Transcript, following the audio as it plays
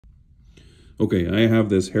Okay, I have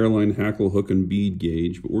this hairline hackle hook and bead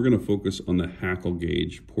gauge, but we're going to focus on the hackle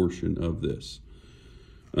gauge portion of this.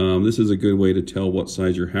 This is a good way to tell what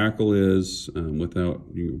size your hackle is without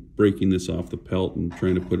breaking this off the pelt and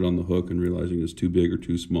trying to put it on the hook and realizing it's too big or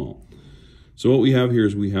too small. So what we have here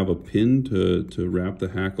is we have a pin to wrap the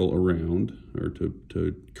hackle around, or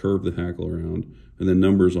to curve the hackle around, and then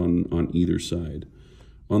numbers on either side.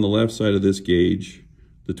 On the left side of this gauge,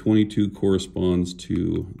 the 22 corresponds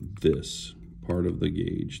to this part of the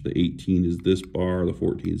gauge. The 18 is this bar, the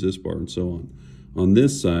 14 is this bar, and so on. On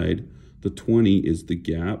this side, the 20 is the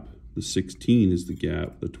gap, the 16 is the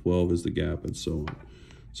gap, the 12 is the gap, and so on.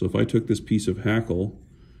 So if I took this piece of hackle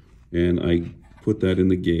and I put that in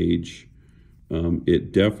the gauge,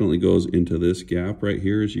 it definitely goes into this gap right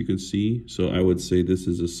here, as you can see. So I would say this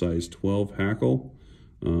is a size 12 hackle,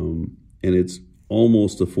 and it's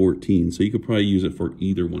almost a 14. So you could probably use it for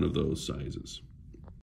either one of those sizes.